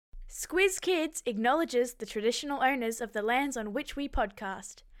Squiz Kids acknowledges the traditional owners of the lands on which we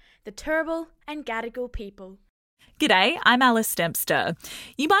podcast, the Turrbal and Gadigal people. G'day, I'm Alice Dempster.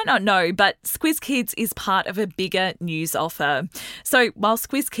 You might not know, but Squiz Kids is part of a bigger news offer. So while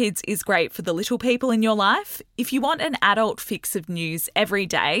Squiz Kids is great for the little people in your life, if you want an adult fix of news every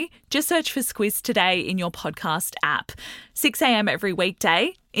day, just search for Squiz Today in your podcast app. 6 a.m. every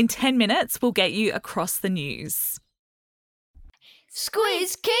weekday. In 10 minutes, we'll get you across the news.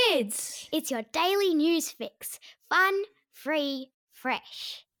 Squiz Kids! It's your daily news fix. Fun, free,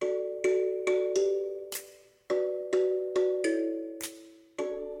 fresh.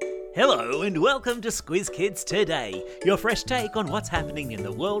 Hello and welcome to Squiz Kids Today, your fresh take on what's happening in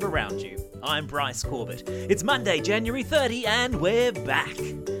the world around you. I'm Bryce Corbett. It's Monday, January 30 and we're back.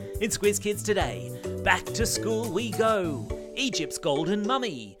 In Squiz Kids Today, back to school we go. Egypt's golden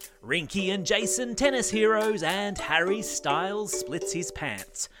mummy, Rinky and Jason tennis heroes, and Harry Styles splits his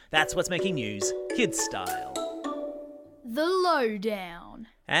pants. That's what's making news, kids style. The Lowdown.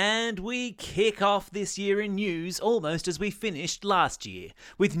 And we kick off this year in news almost as we finished last year,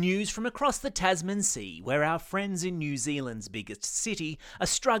 with news from across the Tasman Sea, where our friends in New Zealand's biggest city are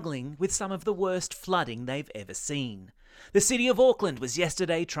struggling with some of the worst flooding they've ever seen. The city of Auckland was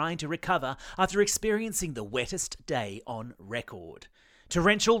yesterday trying to recover after experiencing the wettest day on record.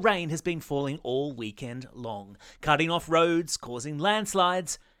 Torrential rain has been falling all weekend long, cutting off roads, causing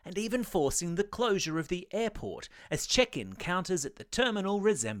landslides, and even forcing the closure of the airport as check-in counters at the terminal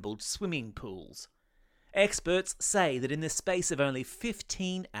resembled swimming pools. Experts say that in the space of only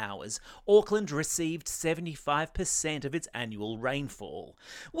 15 hours, Auckland received 75% of its annual rainfall,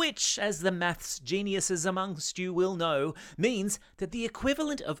 which, as the maths geniuses amongst you will know, means that the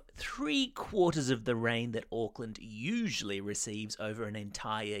equivalent of 3/4 of the rain that Auckland usually receives over an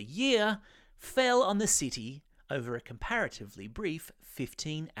entire year fell on the city over a comparatively brief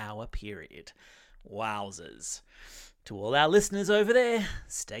 15-hour period. Wowzers. To all our listeners over there,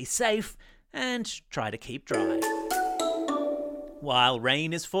 stay safe and try to keep dry. While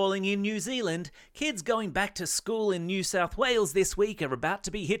rain is falling in New Zealand, kids going back to school in New South Wales this week are about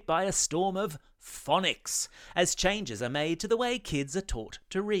to be hit by a storm of phonics, as changes are made to the way kids are taught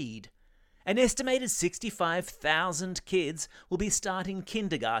to read. An estimated 65,000 kids will be starting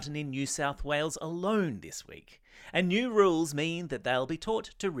kindergarten in New South Wales alone this week, and new rules mean that they'll be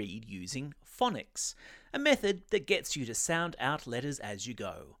taught to read using phonics, a method that gets you to sound out letters as you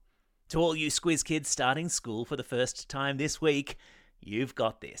go. To all you Squiz kids starting school for the first time this week, you've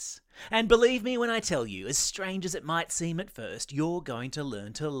got this. And believe me when I tell you, as strange as it might seem at first, you're going to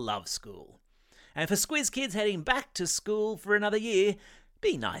learn to love school. And for Squiz kids heading back to school for another year,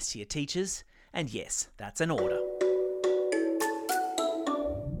 be nice to your teachers. And yes, that's an order.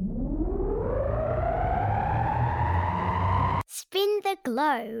 Spin the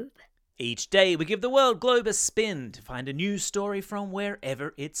globe. Each day we give the world globe a spin to find a new story from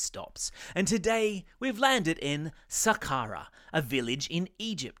wherever it stops. And today we've landed in Saqqara, a village in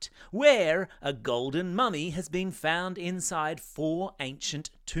Egypt, where a golden mummy has been found inside 4 ancient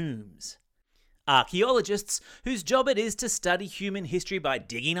tombs. Archaeologists, whose job it is to study human history by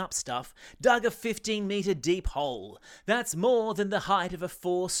digging up stuff, dug a 15-metre deep hole. That's more than the height of a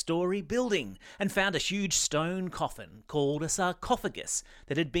 4-storey building, and found a huge stone coffin called a sarcophagus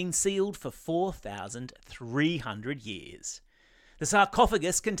that had been sealed for 4,300 years. The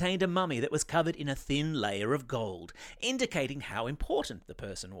sarcophagus contained a mummy that was covered in a thin layer of gold, indicating how important the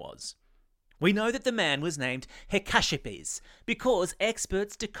person was. We know that the man was named Hekashepes because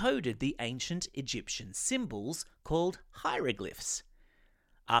experts decoded the ancient Egyptian symbols called hieroglyphs.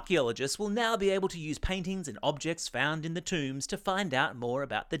 Archaeologists will now be able to use paintings and objects found in the tombs to find out more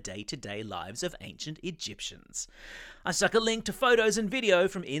about the day-to-day lives of ancient Egyptians. I stuck a link to photos and video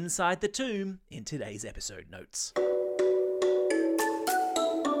from inside the tomb in today's episode notes.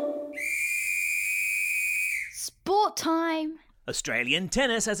 Sport time. Australian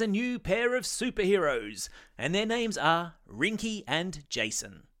tennis has a new pair of superheroes, and their names are Rinky and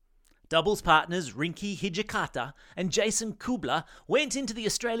Jason. Doubles partners Rinky Hijikata and Jason Kubler went into the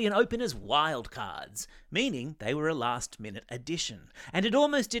Australian Open as wildcards, meaning they were a last-minute addition. And it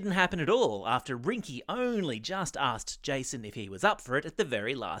almost didn't happen at all after Rinky only just asked Jason if he was up for it at the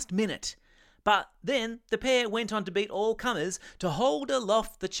very last minute. But then the pair went on to beat all comers to hold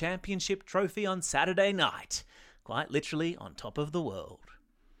aloft the championship trophy on Saturday night, quite literally on top of the world.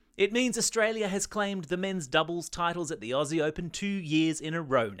 It means Australia has claimed the men's doubles titles at the Aussie Open 2 years in a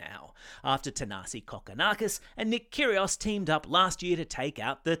row now, after Thanasi Kokkinakis and Nick Kyrgios teamed up last year to take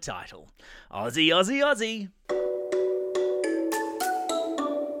out the title. Aussie, Aussie, Aussie!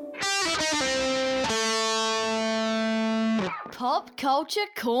 Pop Culture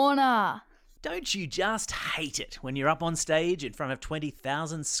Corner. Don't you just hate it when you're up on stage in front of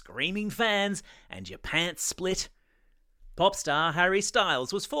 20,000 screaming fans and your pants split? Pop star Harry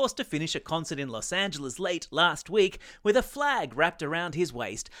Styles was forced to finish a concert in Los Angeles late last week with a flag wrapped around his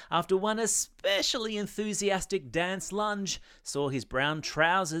waist after one especially enthusiastic dance lunge saw his brown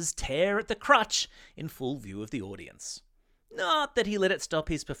trousers tear at the crotch in full view of the audience. Not that he let it stop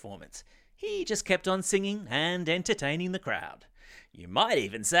his performance. He just kept on singing and entertaining the crowd. You might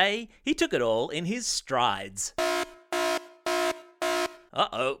even say he took it all in his strides.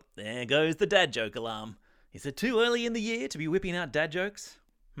 Uh-oh, there goes the dad joke alarm. Is it too early in the year to be whipping out dad jokes?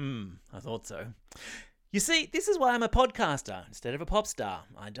 I thought so. You see, this is why I'm a podcaster instead of a pop star.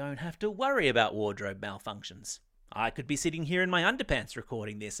 I don't have to worry about wardrobe malfunctions. I could be sitting here in my underpants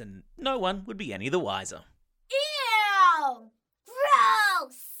recording this and no one would be any the wiser. Ew!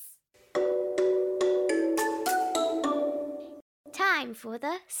 Gross! Time for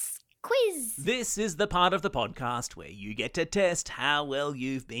the quiz. This is the part of the podcast where you get to test how well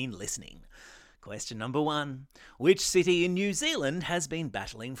you've been listening. Question number 1. Which city in New Zealand has been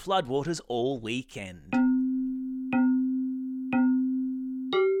battling floodwaters all weekend?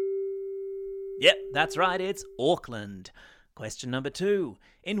 Yep, that's right, it's Auckland. Question number 2.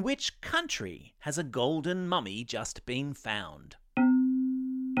 In which country has a golden mummy just been found?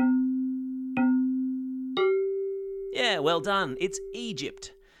 Yeah, well done, it's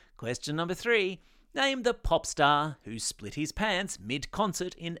Egypt. Question number 3. Name the pop star who split his pants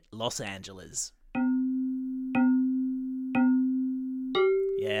mid-concert in Los Angeles.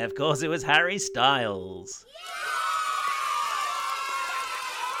 Yeah, of course it was Harry Styles.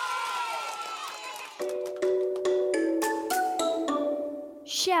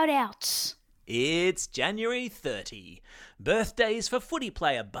 Shout-outs. It's January 30. Birthdays for footy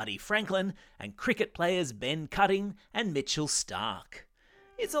player Buddy Franklin and cricket players Ben Cutting and Mitchell Starc.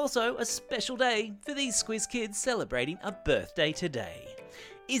 It's also a special day for these Squiz kids celebrating a birthday today.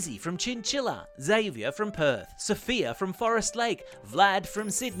 Izzy from Chinchilla, Xavier from Perth, Sophia from Forest Lake, Vlad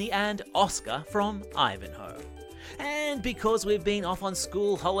from Sydney and Oscar from Ivanhoe. And because we've been off on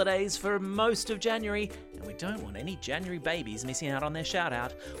school holidays for most of January, and we don't want any January babies missing out on their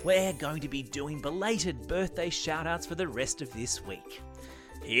shout-out, we're going to be doing belated birthday shout-outs for the rest of this week.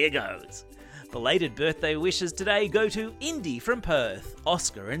 Here goes. Belated birthday wishes today go to Indy from Perth,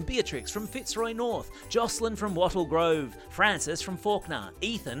 Oscar and Beatrix from Fitzroy North, Jocelyn from Wattle Grove, Francis from Fawkner,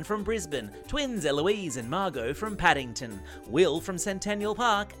 Ethan from Brisbane, twins Eloise and Margot from Paddington, Will from Centennial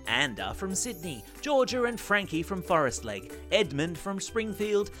Park, Anda from Sydney, Georgia and Frankie from Forest Lake, Edmund from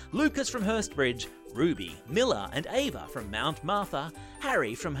Springfield, Lucas from Hurstbridge, Ruby, Miller and Ava from Mount Martha,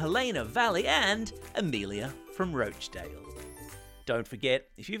 Harry from Helena Valley and Amelia from Rochdale. Don't forget,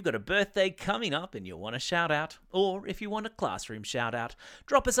 if you've got a birthday coming up and you want a shout out, or if you want a classroom shout out,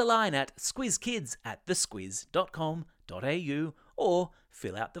 drop us a line at squizkids@thesquiz.com.au or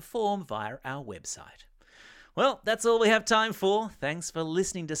fill out the form via our website. Well, that's all we have time for. Thanks for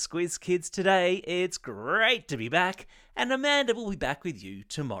listening to Squiz Kids today. It's great to be back, and Amanda will be back with you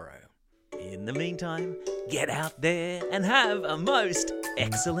tomorrow. In the meantime, get out there and have a most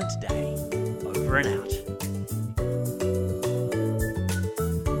excellent day. Over and out.